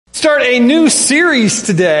start a new series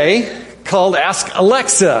today called Ask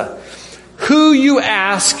Alexa. Who you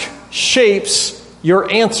ask shapes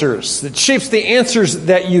your answers. It shapes the answers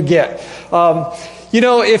that you get.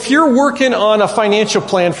 If you're working on a financial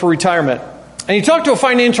plan for retirement, and you talk to a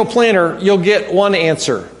financial planner, you'll get one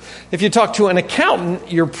answer. If you talk to an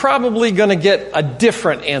accountant, you're probably going to get a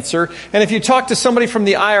different answer. And if you talk to somebody from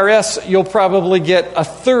the IRS, you'll probably get a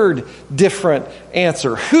third different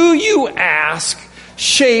answer. Who you ask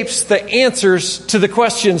shapes the answers to the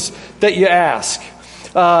questions that you ask.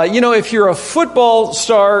 If you're a football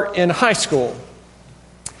star in high school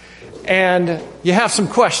and you have some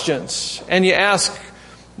questions and you ask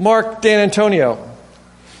Mark D'Antonio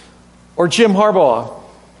or Jim Harbaugh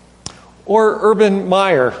or Urban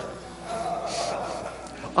Meyer,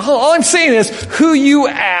 all I'm saying is who you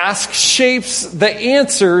ask shapes the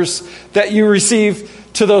answers that you receive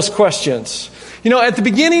to those questions. At the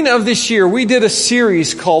beginning of this year, we did a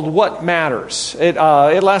series called What Matters. It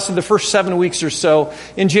lasted the first 7 weeks or so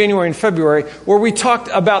in January and February, where we talked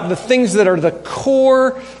about the things that are the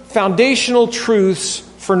core foundational truths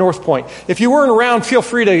for North Point. If you weren't around, feel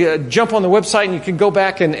free to jump on the website and you can go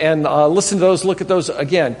back and listen to those, look at those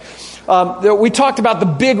again. We talked about the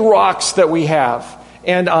big rocks that we have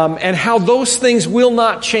and how those things will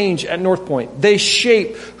not change at North Point. They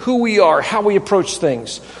shape who we are, how we approach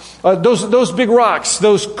things. Those big rocks,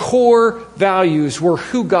 those core values were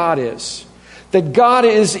who God is. That God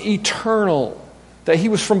is eternal. That He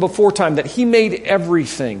was from before time. That He made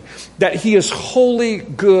everything. That He is wholly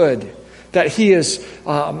good. That He's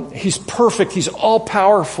perfect. He's all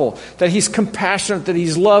powerful. That He's compassionate. That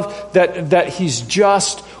He's love. That He's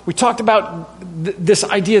just. We talked about this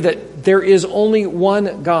idea that there is only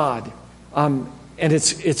one God. And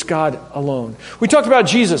it's God alone. We talked about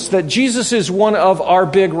Jesus, that Jesus is one of our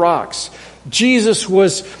big rocks. Jesus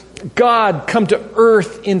was God come to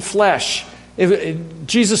earth in flesh.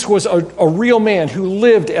 Jesus was a real man who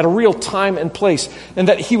lived at a real time and place, and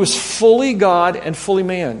that He was fully God and fully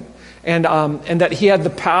man. And that He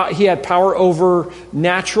had power over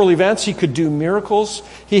natural events. He could do miracles.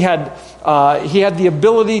 He had the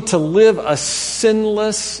ability to live a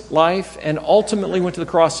sinless life, and ultimately went to the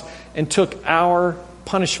cross and took our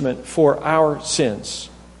punishment for our sins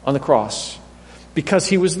on the cross, because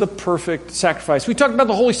He was the perfect sacrifice. We talked about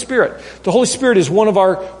the Holy Spirit. The Holy Spirit is one of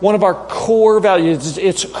our core values.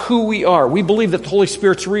 It's who we are. We believe that the Holy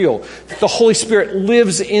Spirit's real. That the Holy Spirit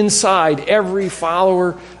lives inside every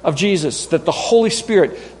follower of Jesus. That the Holy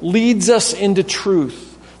Spirit leads us into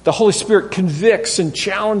truth. The Holy Spirit convicts and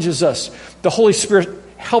challenges us. The Holy Spirit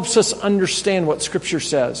helps us understand what Scripture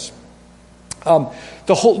says.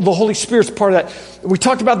 The Holy Spirit's part of that. We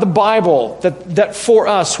talked about the Bible, that for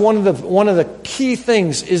us, one of the key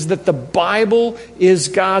things is that the Bible is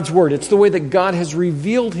God's Word. It's the way that God has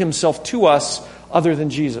revealed Himself to us other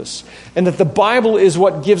than Jesus. And that the Bible is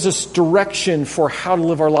what gives us direction for how to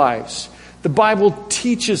live our lives. The Bible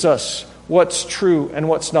teaches us what's true and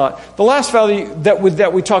what's not. The last value that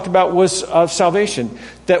we talked about was of salvation.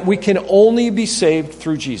 That we can only be saved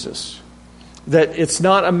through Jesus. That it's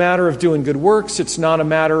not a matter of doing good works. It's not a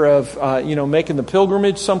matter of making the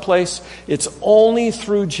pilgrimage someplace. It's only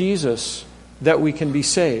through Jesus that we can be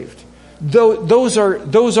saved. Those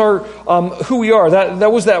are who we are.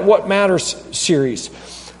 That was that What Matters series.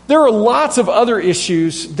 There are lots of other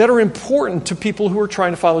issues that are important to people who are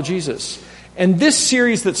trying to follow Jesus. And this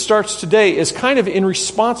series that starts today is kind of in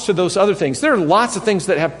response to those other things. There are lots of things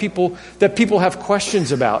that people have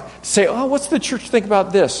questions about. Say, what's the church think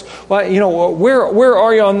about this? Well, where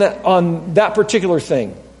are you on that particular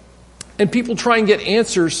thing? And people try and get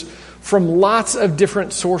answers from lots of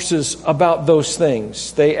different sources about those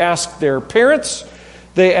things. They ask their parents,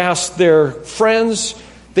 they ask their friends,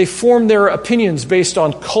 they form their opinions based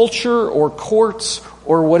on culture or courts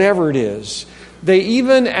or whatever it is. They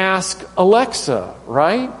even ask Alexa,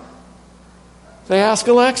 right? They ask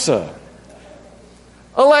Alexa,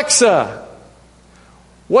 Alexa,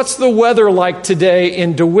 what's the weather like today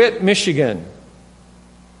in DeWitt, Michigan?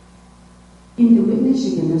 In DeWitt,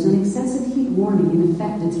 Michigan, there's an excessive heat warning in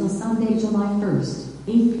effect until Sunday, July 1st,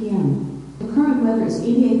 8 p.m. The current weather is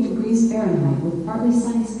 88 degrees Fahrenheit with partly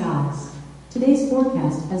sunny skies. Today's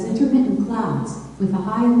forecast has intermittent clouds with a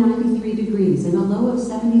high of 93 degrees and a low of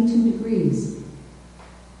 72 degrees.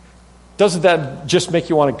 Doesn't that just make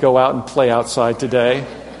you want to go out and play outside today?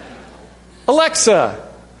 Alexa,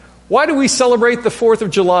 why do we celebrate the 4th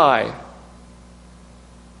of July?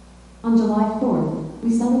 On July 4th,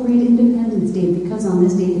 we celebrate Independence Day because on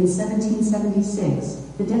this date in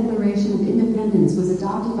 1776, the Declaration of Independence was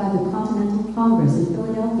adopted by the Continental Congress in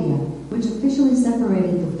Philadelphia. which officially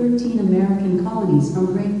separated the 13 American colonies from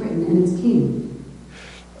Great Britain and its king.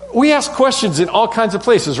 We ask questions in all kinds of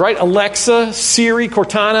places, right? Alexa, Siri,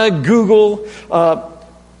 Cortana, Google.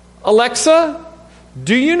 Alexa,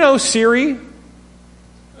 do you know Siri?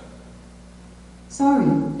 Sorry,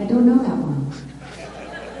 I don't know that one.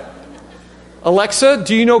 Alexa,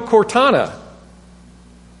 do you know Cortana?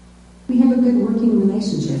 We have a good working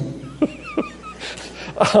relationship.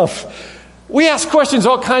 We ask questions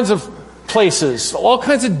all kinds of places, all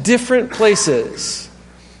kinds of different places.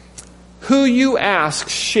 Who you ask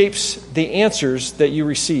shapes the answers that you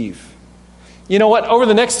receive. You know what? Over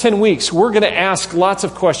the next 10 weeks, we're going to ask lots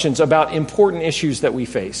of questions about important issues that we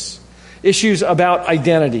face. Issues about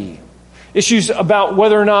identity. Issues about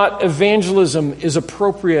whether or not evangelism is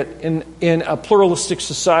appropriate in a pluralistic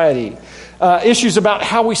society. Issues about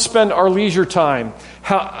how we spend our leisure time.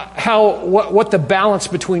 What the balance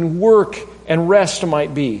between work and rest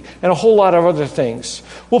might be. And a whole lot of other things.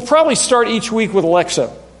 We'll probably start each week with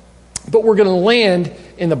Alexa. But we're going to land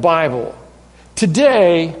in the Bible.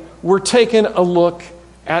 Today, we're taking a look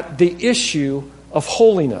at the issue of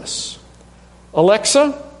holiness.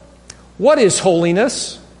 Alexa, what is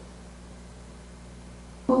holiness?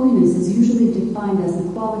 Holiness is usually defined as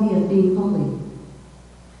the quality of being holy.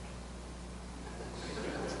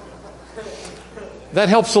 That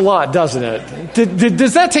helps a lot, doesn't it?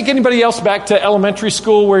 Does that take anybody else back to elementary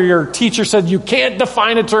school where your teacher said you can't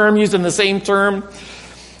define a term using the same term?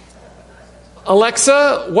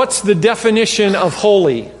 Alexa, what's the definition of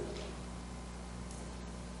holy?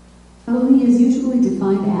 Holy is usually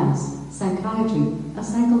defined as psychiatry, a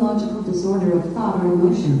psychological disorder of thought or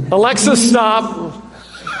emotion. Alexa, stop.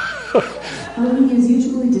 Holy is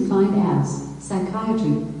usually defined as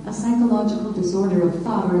psychiatry, a psychological disorder of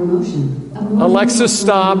thought or emotion. Alexa,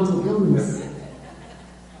 stop. Illness.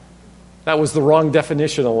 That was the wrong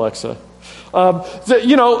definition, Alexa.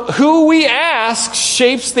 Who we ask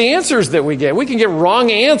shapes the answers that we get. We can get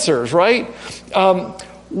wrong answers, right?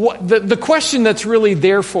 The question that's really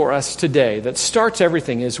there for us today, that starts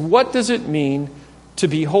everything, is what does it mean to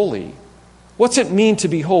be holy? What's it mean to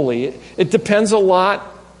be holy? It depends a lot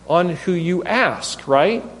on who you ask,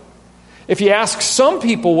 right? If you ask some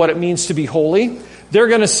people what it means to be holy, they're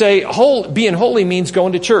going to say being holy means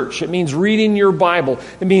going to church. It means reading your Bible.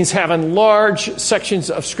 It means having large sections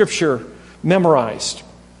of Scripture memorized.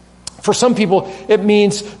 For some people, it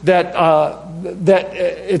means that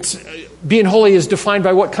it's being holy is defined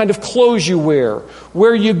by what kind of clothes you wear,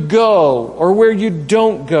 where you go or where you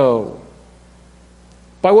don't go,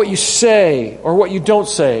 by what you say or what you don't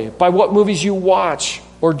say, by what movies you watch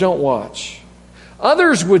or don't watch.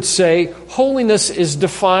 Others would say holiness is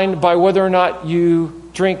defined by whether or not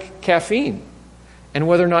you drink caffeine and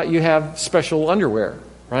whether or not you have special underwear,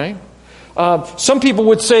 right? Some people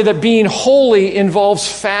would say that being holy involves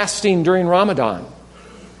fasting during Ramadan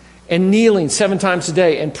and kneeling 7 times a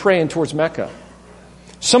day and praying towards Mecca.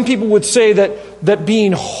 Some people would say that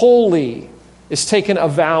being holy is taking a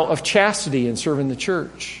vow of chastity and serving the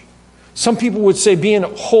church. Some people would say being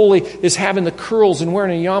holy is having the curls and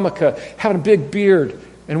wearing a yarmulke, having a big beard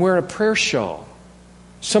and wearing a prayer shawl.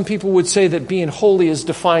 Some people would say that being holy is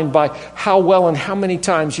defined by how well and how many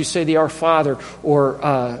times you say the Our Father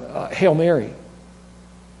or Hail Mary,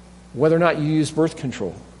 whether or not you use birth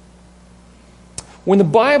control. When the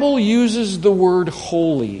Bible uses the word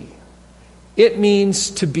holy, it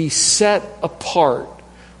means to be set apart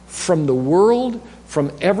from the world,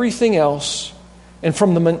 from everything else, and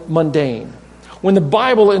from the mundane. When the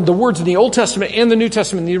Bible and the words in the Old Testament and the New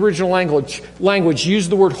Testament, in the original language use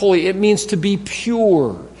the word holy, it means to be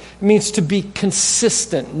pure. It means to be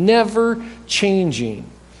consistent, never changing.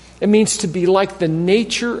 It means to be like the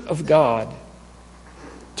nature of God.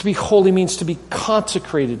 To be holy means to be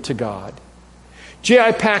consecrated to God.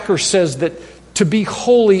 J.I. Packer says that to be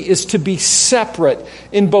holy is to be separate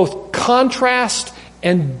in both contrast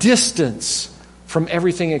and distance from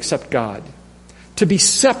everything except God. To be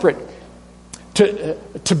separate,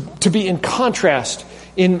 to be in contrast,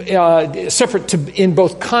 in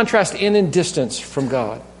both contrast and in distance from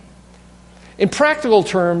God. In practical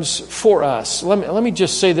terms for us, let me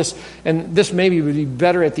just say this, and this maybe would be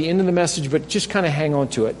better at the end of the message, but just kind of hang on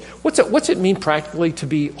to it. What's it mean practically to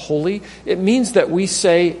be holy? It means that we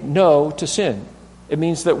say no to sin. It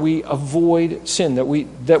means that we avoid sin, that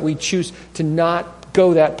we choose to not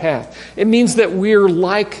go that path. It means that we're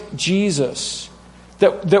like Jesus,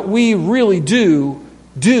 that we really do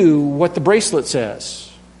what the bracelet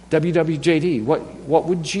says. WWJD, what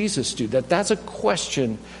would Jesus do? That's a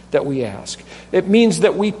question that we ask. It means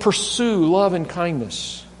that we pursue love and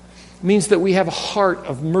kindness. It means that we have a heart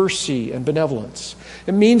of mercy and benevolence.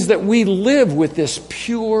 It means that we live with this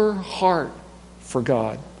pure heart for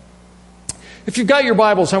God. If you've got your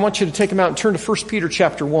Bibles, I want you to take them out and turn to 1 Peter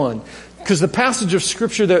chapter 1, because the passage of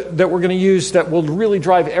Scripture that we're going to use that will really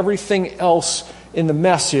drive everything else in the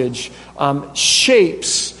message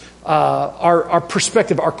shapes our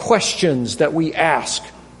perspective, our questions that we ask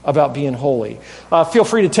about being holy. Feel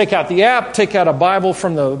free to take out the app, take out a Bible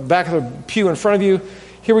from the back of the pew in front of you.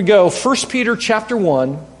 Here we go. 1 Peter chapter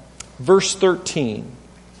 1, verse 13.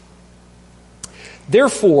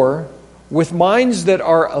 Therefore, with minds that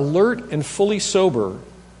are alert and fully sober,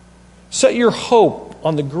 set your hope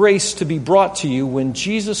on the grace to be brought to you when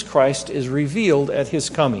Jesus Christ is revealed at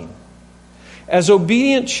his coming. As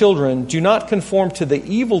obedient children, do not conform to the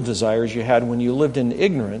evil desires you had when you lived in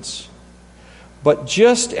ignorance, but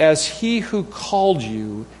just as he who called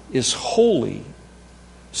you is holy,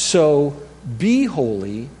 so be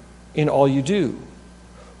holy in all you do.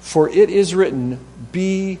 For it is written,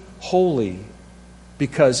 be holy,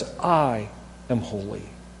 because I am holy.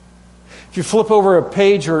 If you flip over a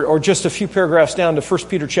page or just a few paragraphs down to 1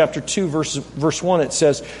 Peter chapter 2, verse 1, it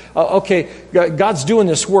says, God's doing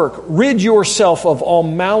this work. Rid yourself of all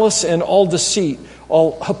malice and all deceit,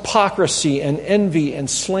 all hypocrisy and envy and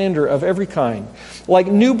slander of every kind. Like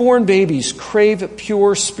newborn babies, crave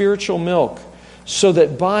pure spiritual milk, so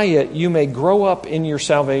that by it you may grow up in your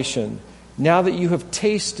salvation, now that you have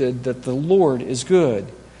tasted that the Lord is good.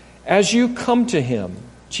 As you come to him,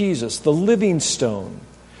 Jesus, the living stone,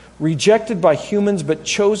 rejected by humans but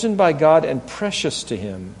chosen by God and precious to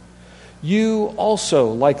him, you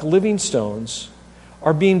also, like living stones,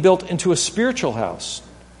 are being built into a spiritual house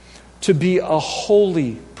to be a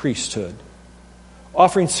holy priesthood,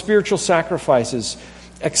 offering spiritual sacrifices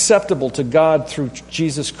acceptable to God through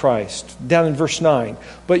Jesus Christ. Down in verse 9,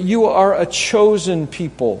 but you are a chosen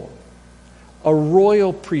people, a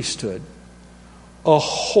royal priesthood, a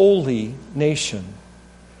holy nation,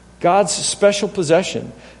 God's special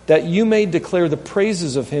possession, that you may declare the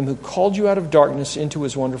praises of him who called you out of darkness into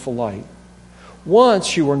his wonderful light.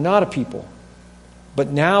 Once you were not a people, but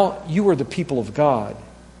now you are the people of God.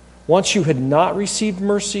 Once you had not received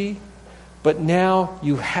mercy, but now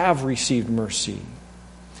you have received mercy.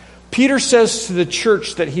 Peter says to the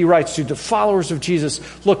church that he writes to, the followers of Jesus,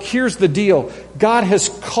 look, here's the deal. God has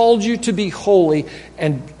called you to be holy,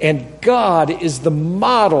 and God is the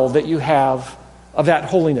model that you have of that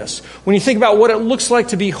holiness. When you think about what it looks like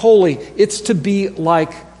to be holy, it's to be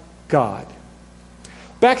like God.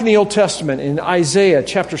 Back in the Old Testament, in Isaiah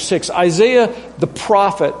chapter 6, Isaiah the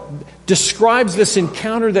prophet describes this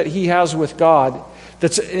encounter that he has with God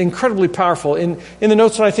that's incredibly powerful. In the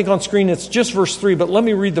notes that I think on screen, it's just verse 3, but let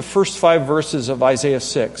me read the first 5 verses of Isaiah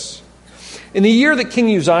 6. In the year that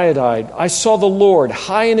King Uzziah died, I saw the Lord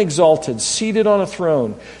high and exalted, seated on a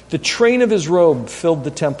throne. The train of his robe filled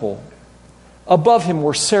the temple. Above him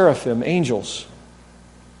were seraphim, angels,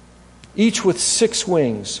 each with 6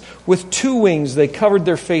 wings. With 2 wings they covered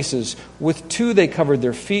their faces. With 2 they covered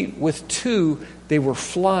their feet. With 2 they were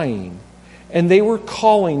flying. And they were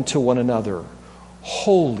calling to one another,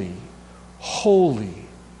 holy, holy,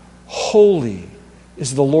 holy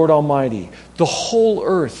is the Lord Almighty. The whole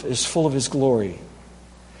earth is full of his glory.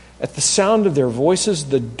 At the sound of their voices,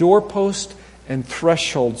 the doorpost and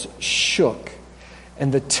thresholds shook,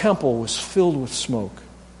 and the temple was filled with smoke.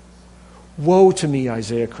 Woe to me,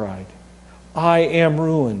 Isaiah cried. I am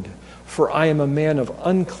ruined, for I am a man of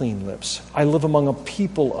unclean lips. I live among a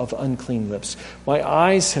people of unclean lips. My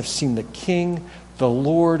eyes have seen the King, the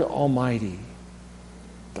Lord Almighty,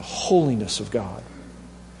 the holiness of God.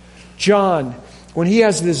 John, when he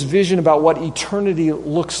has this vision about what eternity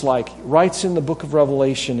looks like, writes in the book of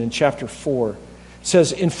Revelation in chapter 4,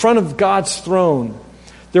 says, in front of God's throne,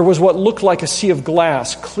 there was what looked like a sea of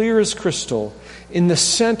glass, clear as crystal. In the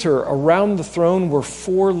center, around the throne, were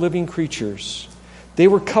 4 living creatures. They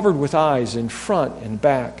were covered with eyes in front and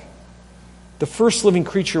back. The first living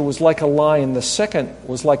creature was like a lion. The second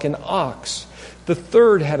was like an ox. The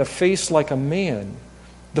third had a face like a man.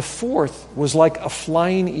 The fourth was like a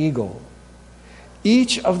flying eagle.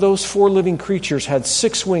 Each of those 4 living creatures had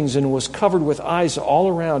 6 wings and was covered with eyes all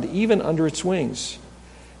around, even under its wings.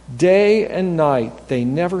 Day and night they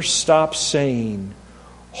never stopped saying,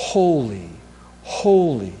 holy,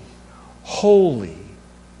 holy, holy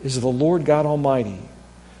is the Lord God Almighty,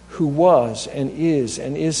 who was and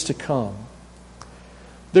is to come.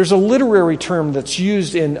 There's a literary term that's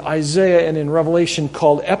used in Isaiah and in Revelation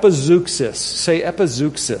called epizeuxis. Say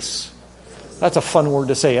epizeuxis. That's a fun word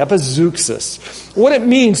to say, epizeuxis. What it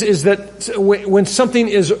means is that when something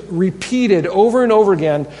is repeated over and over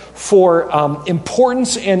again for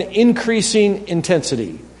importance and increasing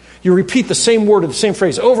intensity. You repeat the same word or the same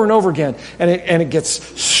phrase over and over again, and it gets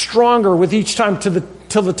stronger with each time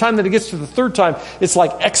till the time that it gets to the third time, it's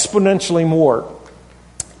like exponentially more.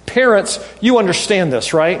 Parents, you understand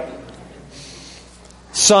this, right?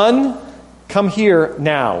 Son, come here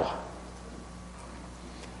now.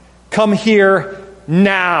 Come here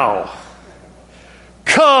now.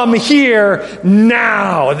 Come here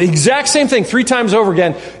now. The exact same thing 3 times over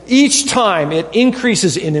again. Each time it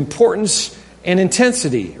increases in importance and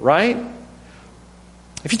intensity, right?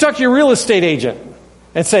 If you talk to your real estate agent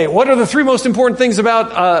and say, what are the 3 most important things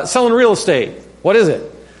about selling real estate? What is it?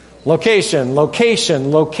 Location,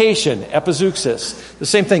 location, location, epizeuxis. The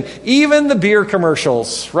same thing. Even the beer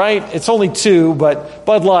commercials, right? It's only 2, but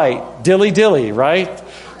Bud Light, dilly dilly, right?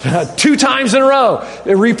 2 times in a row.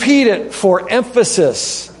 They repeat it for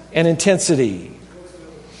emphasis and intensity.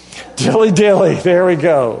 Dilly dilly, there we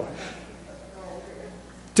go.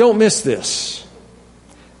 Don't miss this.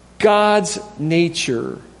 God's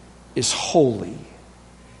nature is holy.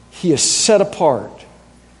 He is set apart.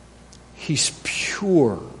 He's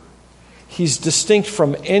pure. He's distinct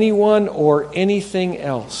from anyone or anything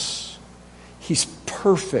else. He's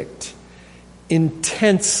perfect,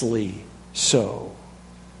 intensely so.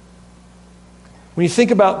 When you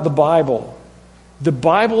think about the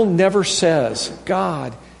Bible never says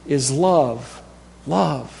God is love,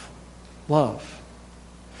 love, love.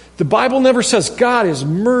 The Bible never says God is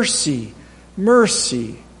mercy,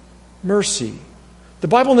 mercy, mercy. The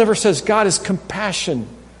Bible never says God is compassion,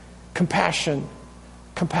 compassion,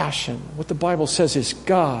 compassion. What the Bible says is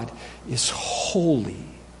God is holy,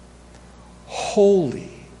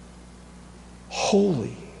 holy,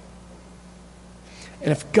 holy.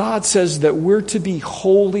 And if God says that we're to be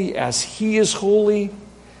holy as He is holy,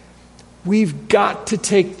 we've got to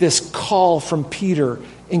take this call from Peter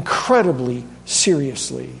incredibly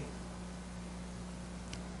seriously.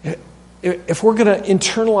 If we're going to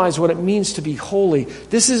internalize what it means to be holy,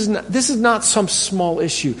 this is not some small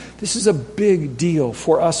issue. This is a big deal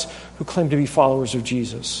for us who claim to be followers of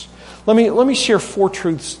Jesus. Let me share 4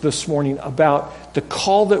 truths this morning about the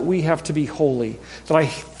call that we have to be holy that I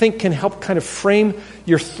think can help kind of frame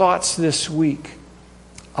your thoughts this week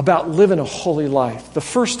about living a holy life. The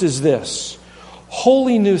first is this: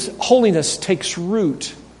 holiness takes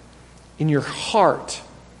root in your heart,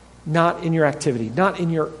 not in your activity, not in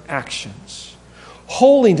your actions.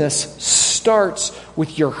 Holiness starts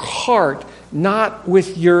with your heart, not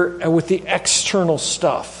with the external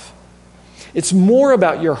stuff. It's more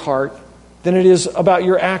about your heart than it is about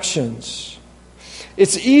your actions.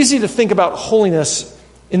 It's easy to think about holiness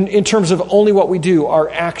in terms of only what we do, our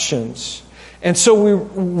actions. And so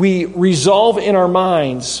we resolve in our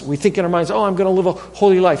minds, we think in our minds, oh, I'm going to live a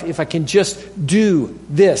holy life if I can just do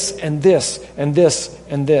this and this and this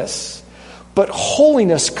and this. But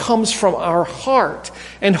holiness comes from our heart.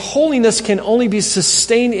 And holiness can only be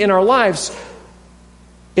sustained in our lives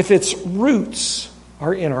if its roots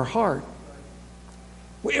are in our heart.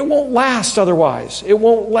 It won't last otherwise. It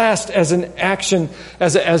won't last as an action,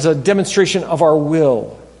 as a demonstration of our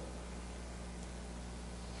will.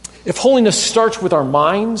 If holiness starts with our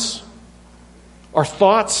minds, our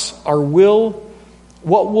thoughts, our will,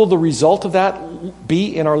 what will the result of that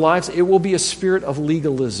be in our lives? It will be a spirit of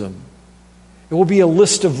legalism. It will be a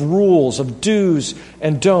list of rules, of do's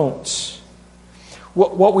and don'ts.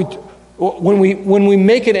 When we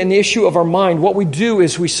make it an issue of our mind, what we do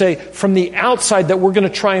is we say from the outside that we're going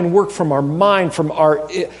to try and work from our mind, from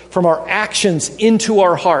our actions into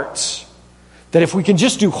our hearts. That if we can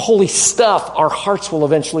just do holy stuff, our hearts will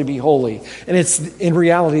eventually be holy. And it's in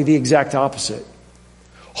reality the exact opposite.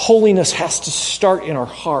 Holiness has to start in our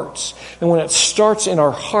hearts. And when it starts in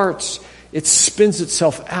our hearts, it spins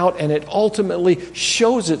itself out and it ultimately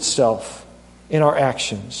shows itself in our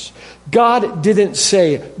actions. God didn't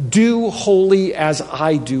say, do holy as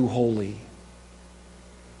I do holy.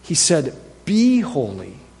 He said, be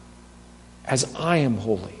holy as I am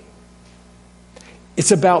holy.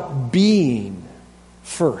 It's about being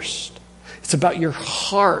first. It's about your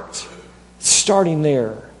heart starting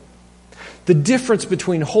there. The difference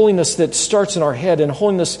between holiness that starts in our head and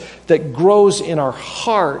holiness that grows in our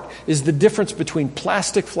heart is the difference between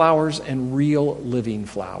plastic flowers and real living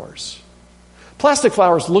flowers. Plastic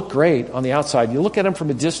flowers look great on the outside. You look at them from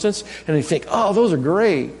a distance and you think, oh, those are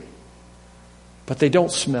great. But they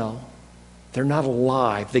don't smell. They're not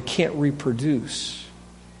alive. They can't reproduce.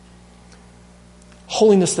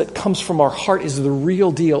 Holiness that comes from our heart is the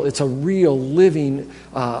real deal. It's a real living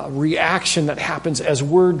reaction that happens as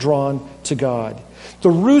we're drawn to God. The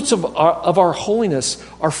roots of our holiness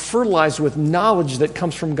are fertilized with knowledge that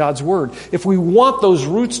comes from God's Word. If we want those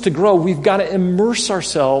roots to grow, we've got to immerse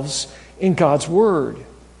ourselves in God's Word.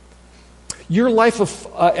 Your life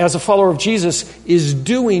as a follower of Jesus is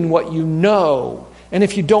doing what you know. And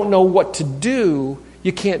if you don't know what to do,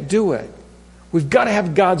 you can't do it. We've got to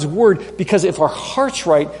have God's Word, because if our heart's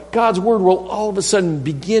right, God's Word will all of a sudden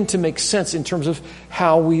begin to make sense in terms of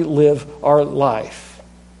how we live our life.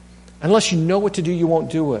 Unless you know what to do, you won't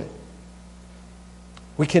do it.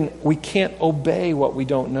 We can't obey what we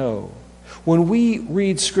don't know. When we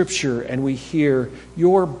read Scripture and we hear,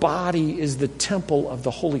 your body is the temple of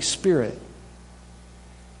the Holy Spirit,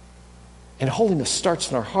 and holiness starts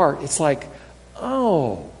in our heart, it's like,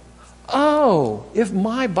 oh, if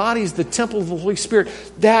my body is the temple of the Holy Spirit,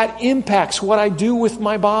 that impacts what I do with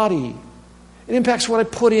my body. It impacts what I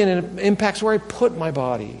put in, and it impacts where I put my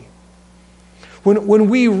body. When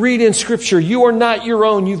we read in Scripture, you are not your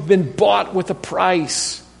own, you've been bought with a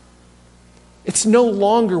price. It's no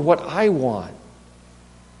longer what I want.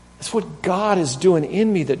 It's what God is doing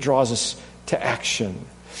in me that draws us to action.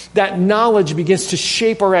 That knowledge begins to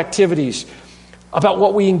shape our activities about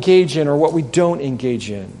what we engage in or what we don't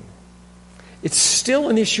engage in. It's still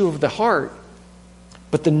an issue of the heart,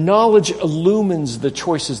 but the knowledge illumines the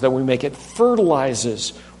choices that we make. It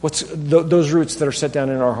fertilizes those roots that are set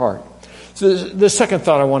down in our heart. So the second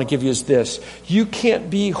thought I want to give you is this. You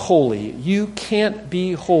can't be holy. You can't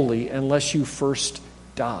be holy unless you first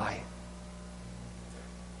die.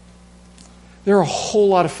 There are a whole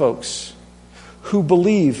lot of folks who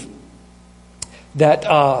believe that,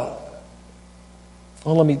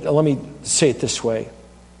 let me say it this way.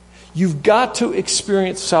 You've got to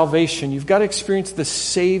experience salvation. You've got to experience the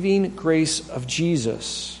saving grace of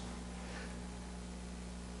Jesus.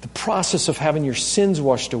 The process of having your sins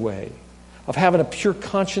washed away, of having a pure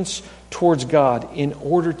conscience towards God in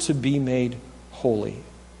order to be made holy.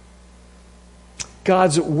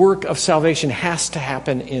 God's work of salvation has to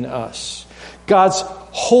happen in us. God's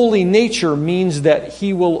holy nature means that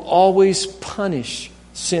He will always punish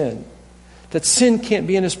sin. That sin can't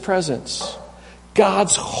be in His presence.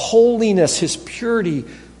 God's holiness, His purity,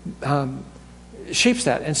 shapes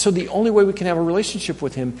that. And so the only way we can have a relationship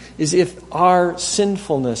with Him is if our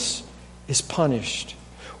sinfulness is punished.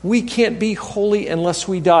 We can't be holy unless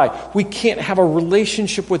we die. We can't have a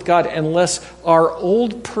relationship with God unless our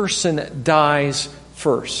old person dies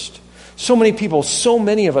first. So many people, so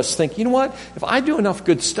many of us think, you know what? If I do enough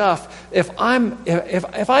good stuff, if I'm good,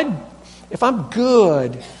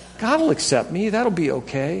 God will accept me. That'll be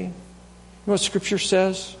okay. You know what Scripture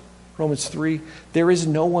says? Romans 3, there is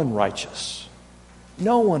no one righteous.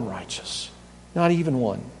 No one righteous. Not even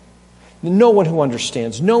one. No one who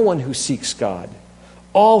understands. No one who seeks God.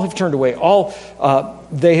 All have turned away. All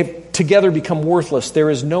they have together become worthless. There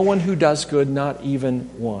is no one who does good, not even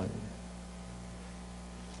one.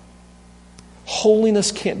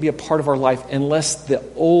 Holiness can't be a part of our life unless the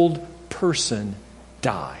old person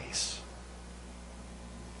dies.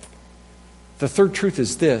 The third truth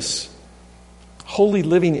is this. Holy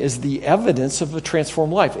living is the evidence of a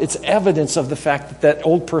transformed life. It's evidence of the fact that that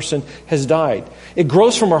old person has died. It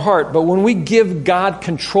grows from our heart, but when we give God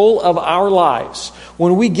control of our lives,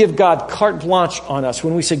 when we give God carte blanche on us,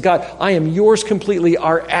 when we say, God, I am yours completely,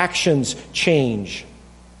 our actions change.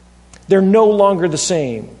 They're no longer the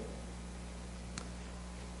same.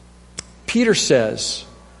 Peter says,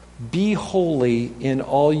 be holy in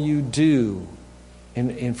all you do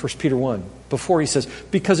in 1 Peter 1. Before he says,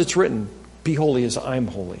 because it's written, be holy as I'm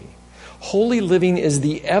holy. Holy living is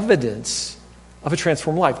the evidence of a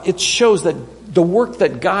transformed life. It shows that the work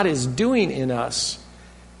that God is doing in us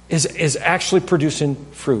is actually producing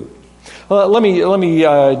fruit. Let me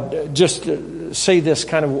just say this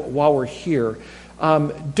kind of while we're here.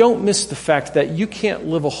 Don't miss the fact that you can't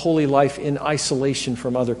live a holy life in isolation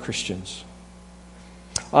from other Christians.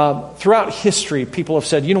 Throughout history, people have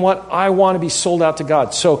said, you know what, I want to be sold out to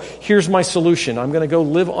God. So here's my solution. I'm going to go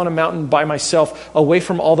live on a mountain by myself, away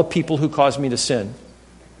from all the people who caused me to sin.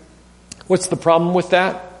 What's the problem with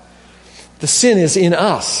that? The sin is in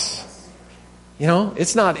us. You know,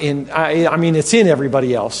 it's not in, I mean, it's in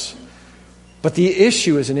everybody else. But the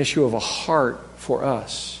issue is an issue of a heart for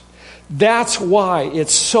us. That's why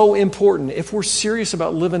it's so important, if we're serious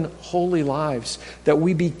about living holy lives, that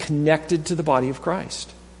we be connected to the body of Christ.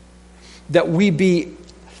 That we're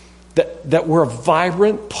a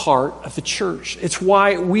vibrant part of the church. It's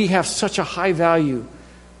why we have such a high value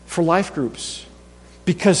for life groups.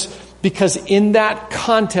 Because in that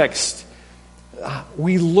context,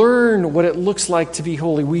 we learn what it looks like to be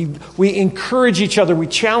holy. We encourage each other. We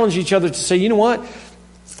challenge each other to say, you know what?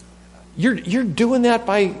 You're doing that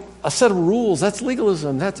by a set of rules. That's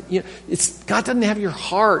legalism. God doesn't have your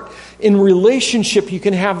heart. In relationship, you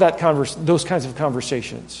can have those kinds of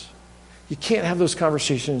conversations. You can't have those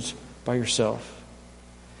conversations by yourself.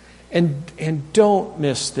 And don't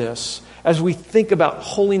miss this. As we think about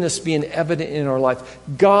holiness being evident in our life,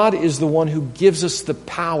 God is the one who gives us the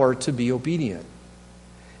power to be obedient.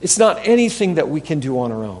 It's not anything that we can do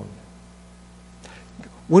on our own.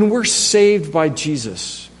 When we're saved by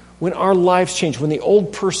Jesus, when our lives change, when the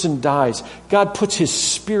old person dies, God puts His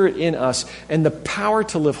Spirit in us, and the power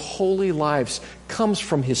to live holy lives comes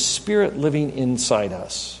from His Spirit living inside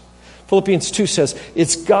us. Philippians 2 says,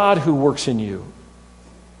 it's God who works in you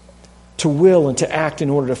to will and to act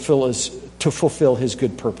in order to fulfill His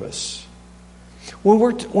good purpose. When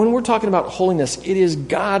we're talking about holiness, it is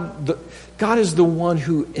God. God is the one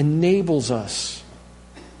who enables us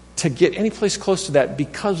to get any place close to that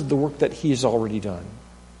because of the work that He has already done.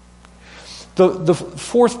 The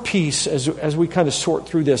fourth piece, as we kind of sort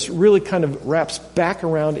through this, really kind of wraps back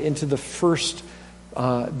around into the first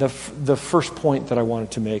point that I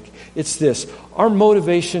wanted to make. It's this: our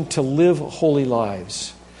motivation to live holy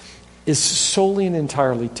lives is solely and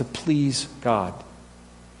entirely to please God.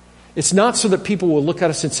 It's not so that people will look at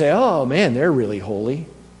us and say, "Oh man, they're really holy."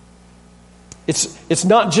 It's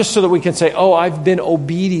not just so that we can say, "Oh, I've been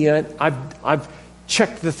obedient. I've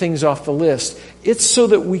checked the things off the list." It's so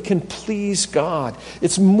that we can please God.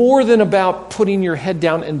 It's more than about putting your head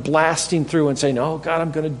down and blasting through and saying, "Oh God, I'm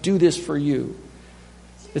going to do this for you."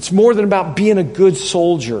 It's more than about being a good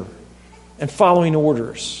soldier and following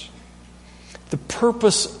orders. The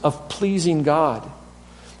purpose of pleasing God,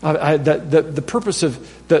 the purpose of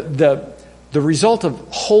the result of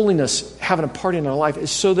holiness having a part in our life is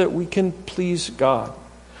so that we can please God.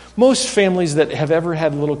 Most families that have ever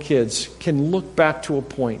had little kids can look back to a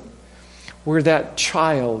point where that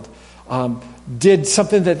child did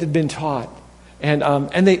something that had been taught. And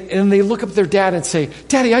they look up at their dad and say,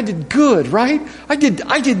 "Daddy, I did good, right? I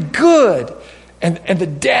did good." And the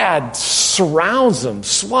dad surrounds them,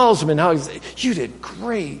 swallows them, and now he's like, "You did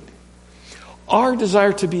great." Our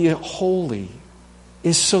desire to be holy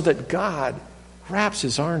is so that God wraps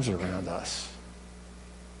His arms around us.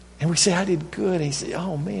 And we say, "I did good." And He says,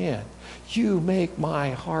 "Oh man, you make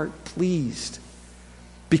my heart pleased."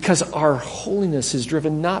 Because our holiness is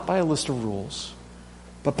driven not by a list of rules,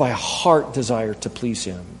 but by a heart desire to please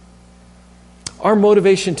Him. Our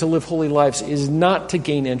motivation to live holy lives is not to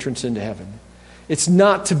gain entrance into heaven. It's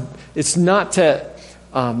not to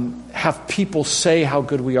have people say how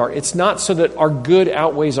good we are. It's not so that our good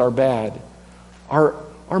outweighs our bad. Our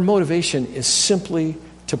motivation is simply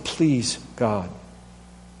to please God.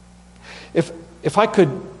 If I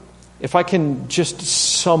can just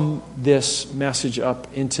sum this message up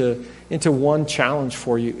into one challenge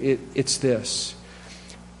for you, it's this.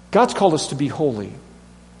 God's called us to be holy.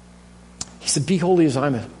 He said, "Be holy as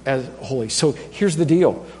I'm as holy." So here's the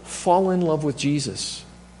deal. Fall in love with Jesus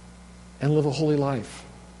and live a holy life.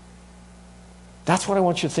 That's what I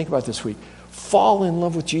want you to think about this week. Fall in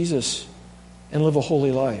love with Jesus and live a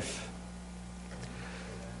holy life.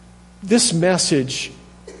 This message,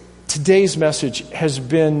 today's message, has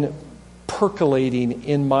been percolating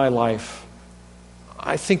in my life,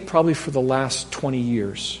 I think probably for the last 20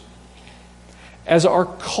 years. As our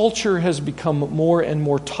culture has become more and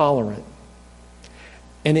more tolerant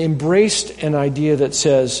and embraced an idea that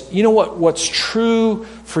says, you know what, what's true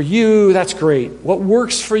for you, that's great. What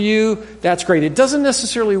works for you, that's great. It doesn't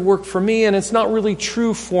necessarily work for me, and it's not really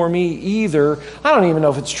true for me either. I don't even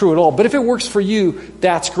know if it's true at all, but if it works for you,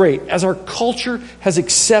 that's great. As our culture has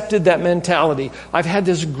accepted that mentality, I've had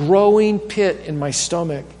this growing pit in my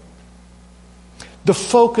stomach. The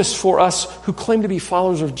focus for us who claim to be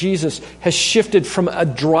followers of Jesus has shifted from a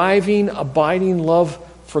driving, abiding love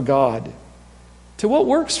for God to what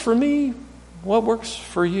works for me, what works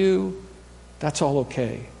for you, that's all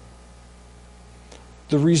okay.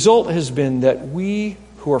 The result has been that we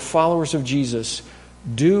who are followers of Jesus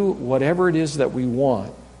do whatever it is that we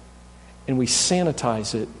want, and we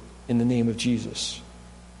sanitize it in the name of Jesus.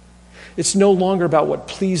 It's no longer about what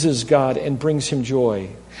pleases God and brings Him joy.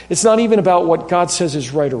 It's not even about what God says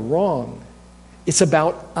is right or wrong. It's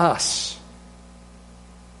about us.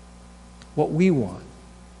 What we want.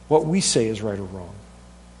 What we say is right or wrong.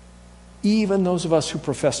 Even those of us who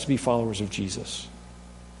profess to be followers of Jesus.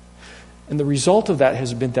 And the result of that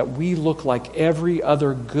has been that we look like every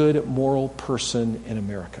other good moral person in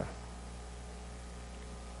America.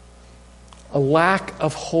 A lack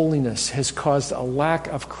of holiness has caused a lack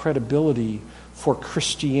of credibility for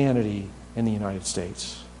Christianity in the United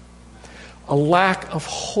States. A lack of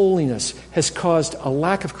holiness has caused a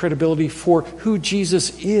lack of credibility for who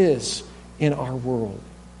Jesus is in our world.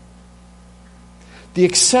 The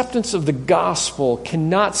acceptance of the gospel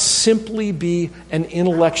cannot simply be an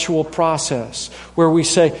intellectual process where we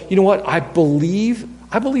say, you know what, I believe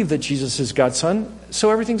that Jesus is God's Son, so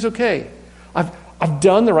everything's okay. I've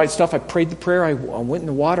done the right stuff. I prayed the prayer. I went in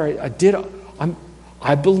the water.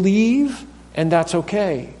 I believe, and that's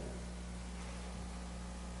okay.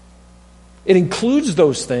 It includes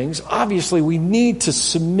those things. Obviously, we need to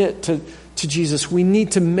submit to Jesus. We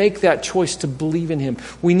need to make that choice to believe in Him.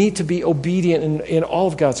 We need to be obedient in all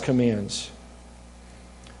of God's commands.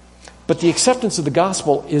 But the acceptance of the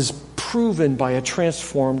gospel is proven by a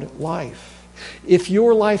transformed life. If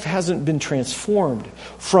your life hasn't been transformed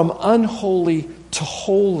from unholy to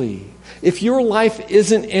holy, if your life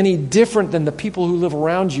isn't any different than the people who live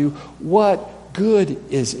around you, what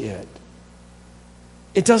good is it?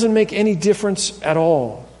 It doesn't make any difference at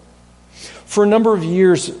all. For a number of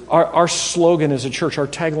years, our slogan as a church, our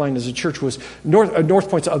tagline as a church was North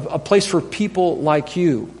Point's a place for people like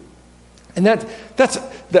you. And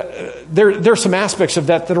there are some aspects of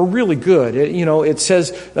that are really good. It says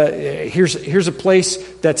here's a place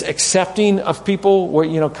that's accepting of people,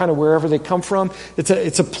 kind of wherever they come from.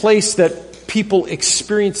 It's a place that people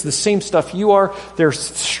experience the same stuff you are. They're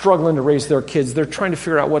struggling to raise their kids. They're trying to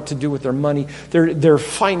figure out what to do with their money. They're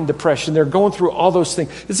fighting depression. They're going through all those things.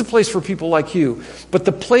 It's a place for people like you. But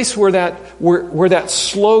the place where that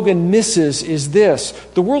slogan misses is this: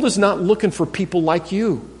 the world is not looking for people like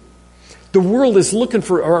you. The world is looking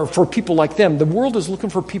for people like them. The world is looking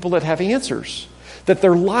for people that have answers, that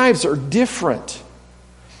their lives are different,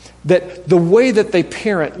 that the way that they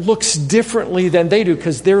parent looks differently than they do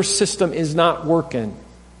because their system is not working.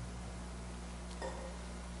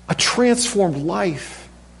 A transformed life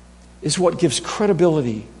is what gives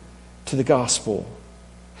credibility to the gospel.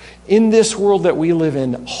 In this world that we live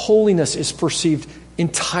in, holiness is perceived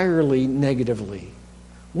entirely negatively.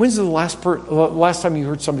 When's the last time you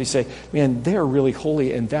heard somebody say, man, they're really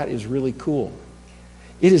holy and that is really cool?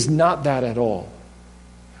 It is not that at all.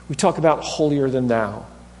 We talk about holier than thou.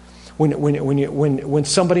 When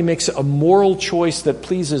somebody makes a moral choice that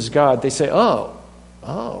pleases God, they say, oh,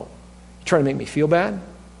 you're trying to make me feel bad?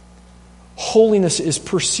 Holiness is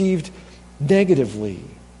perceived negatively.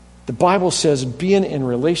 The Bible says being in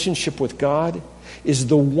relationship with God is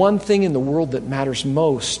the one thing in the world that matters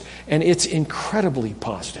most, and it's incredibly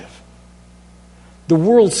positive. The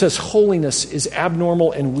world says holiness is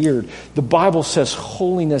abnormal and weird. The Bible says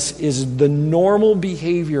holiness is the normal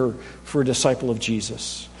behavior for a disciple of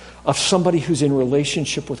Jesus, of somebody who's in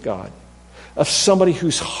relationship with God, of somebody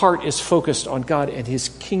whose heart is focused on God and His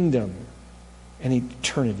kingdom and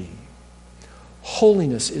eternity.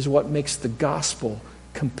 Holiness is what makes the gospel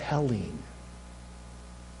compelling.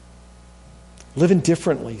 Living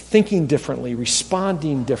differently, thinking differently,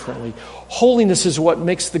 responding differently. Holiness is what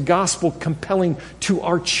makes the gospel compelling to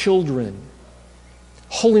our children.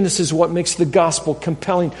 Holiness is what makes the gospel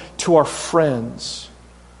compelling to our friends.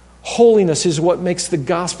 Holiness is what makes the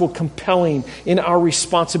gospel compelling in our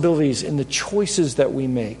responsibilities, in the choices that we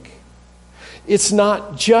make. It's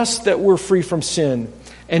not just that we're free from sin,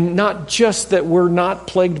 and not just that we're not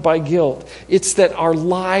plagued by guilt. It's that our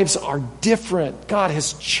lives are different. God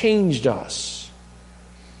has changed us.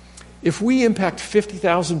 If we impact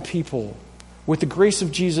 50,000 people with the grace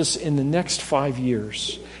of Jesus in the next 5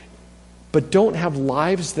 years, but don't have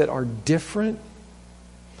lives that are different,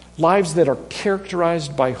 lives that are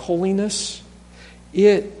characterized by holiness,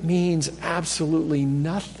 it means absolutely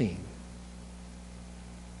nothing.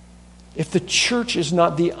 If the church is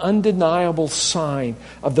not the undeniable sign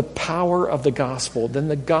of the power of the gospel, then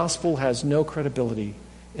the gospel has no credibility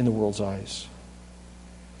in the world's eyes.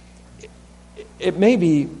 It may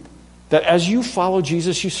be that as you follow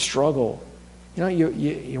Jesus, you struggle.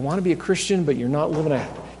 You want to be a Christian, but you're not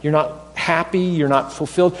you're not happy, you're not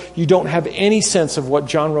fulfilled. You don't have any sense of what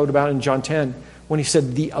John wrote about in John 10 when he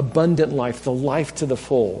said the abundant life, the life to the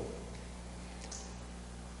full.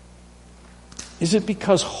 Is it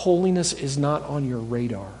because holiness is not on your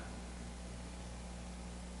radar?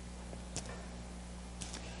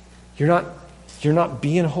 You're not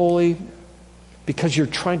being holy because you're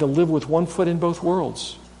trying to live with one foot in both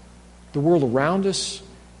worlds. The world around us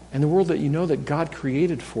and the world that you know that God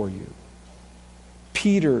created for you.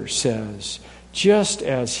 Peter says, just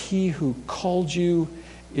as He who called you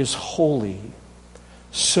is holy,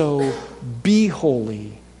 so be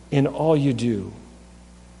holy in all you do.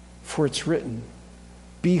 For it's written,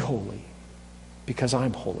 be holy because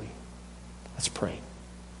I'm holy. Let's pray.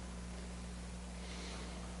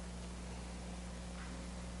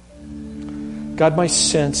 God, my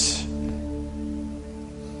sense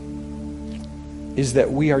is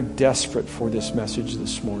that we are desperate for this message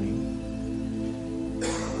this morning.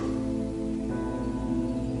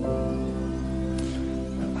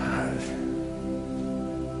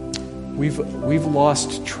 We've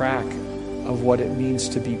lost track of what it means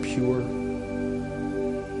to be pure,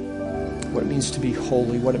 what it means to be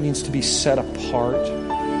holy, what it means to be set apart,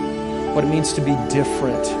 what it means to be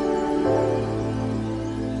different.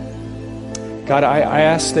 God, I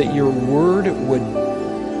ask that your word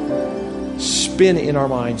would spin in our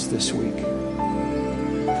minds this week,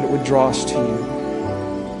 that it would draw us to you.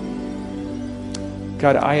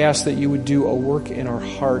 God, I ask that you would do a work in our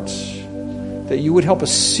hearts, that you would help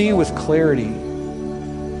us see with clarity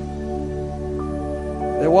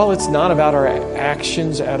that while it's not about our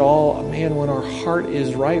actions at all, man, when our heart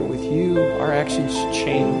is right with you, our actions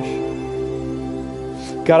change.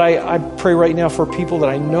 God, I pray right now for people that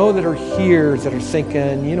I know that are here that are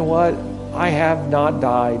thinking, you know what? I have not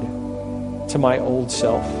died to my old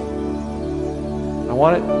self. I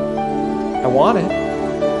want it.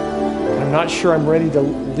 And I'm not sure I'm ready to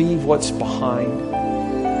leave what's behind.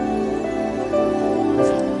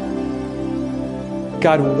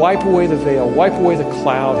 God, wipe away the veil, wipe away the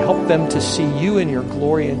cloud, help them to see you in your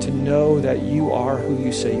glory and to know that you are who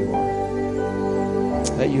you say you are,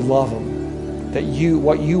 that you love them, that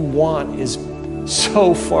what you want is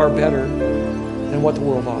so far better than what the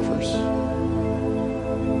world offers.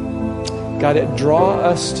 God, draw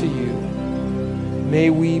us to you. May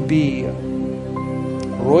we be a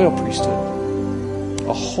royal priesthood,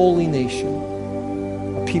 a holy nation,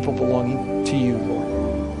 a people belonging to you, Lord.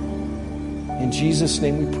 In Jesus'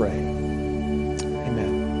 name we pray.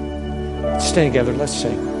 Amen. Stand together. Let's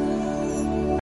sing.